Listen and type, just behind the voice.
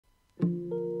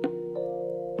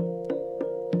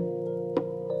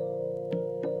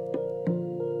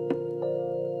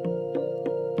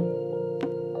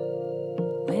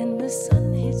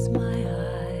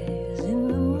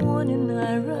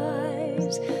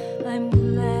I'm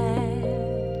glad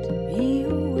to be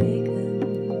awakened.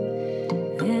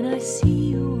 Then I see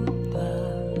you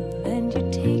above, and you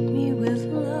take me with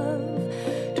love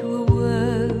to a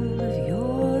world of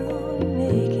your own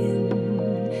making.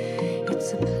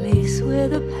 It's a place where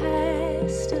the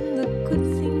past and the good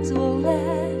things will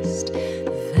last.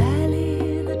 The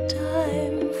valley, the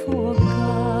time forgot.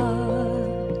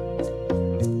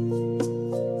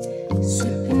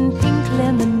 Sipping pink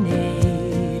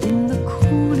lemonade in the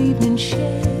cool evening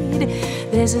shade.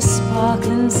 There's a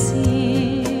sparkling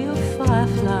sea of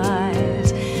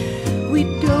fireflies. We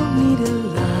don't need a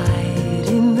light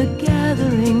in the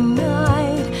gathering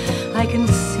night. I can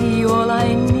see all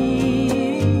I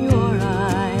need in your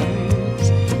eyes.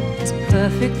 It's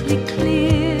perfectly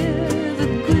clear the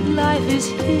good life is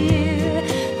here.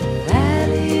 The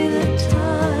valley, the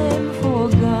time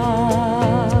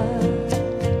forgot.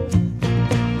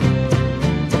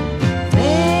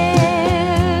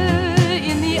 There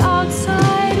in the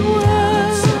outside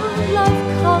world, love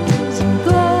comes and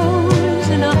goes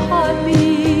in a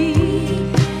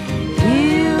heartbeat.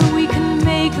 Here we can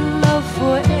make love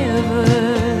forever.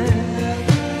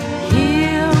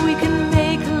 Here we can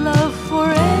make love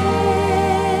forever.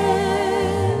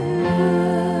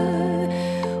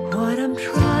 What I'm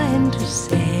trying to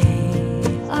say,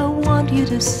 I want you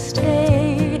to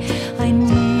stay. I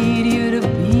need you to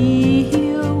be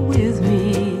here with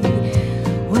me.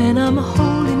 When I'm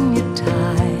holding you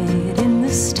tight in the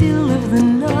still of the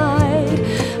night,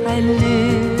 I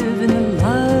live in the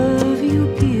love you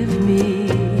give me.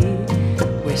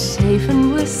 We're safe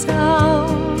and we're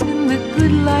sound in the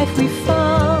good life we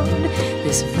found.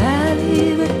 This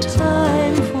valley, the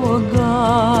time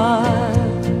forgot.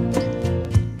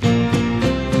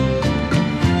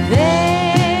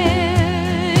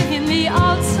 There in the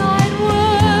outside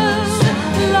world,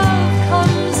 love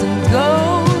comes and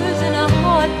goes in a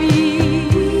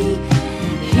heartbeat.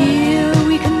 Here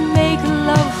we can make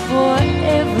love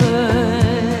forever.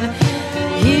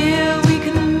 Here we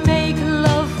can make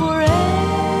love forever.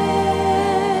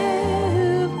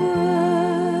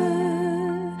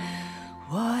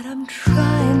 What I'm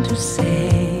trying to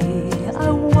say,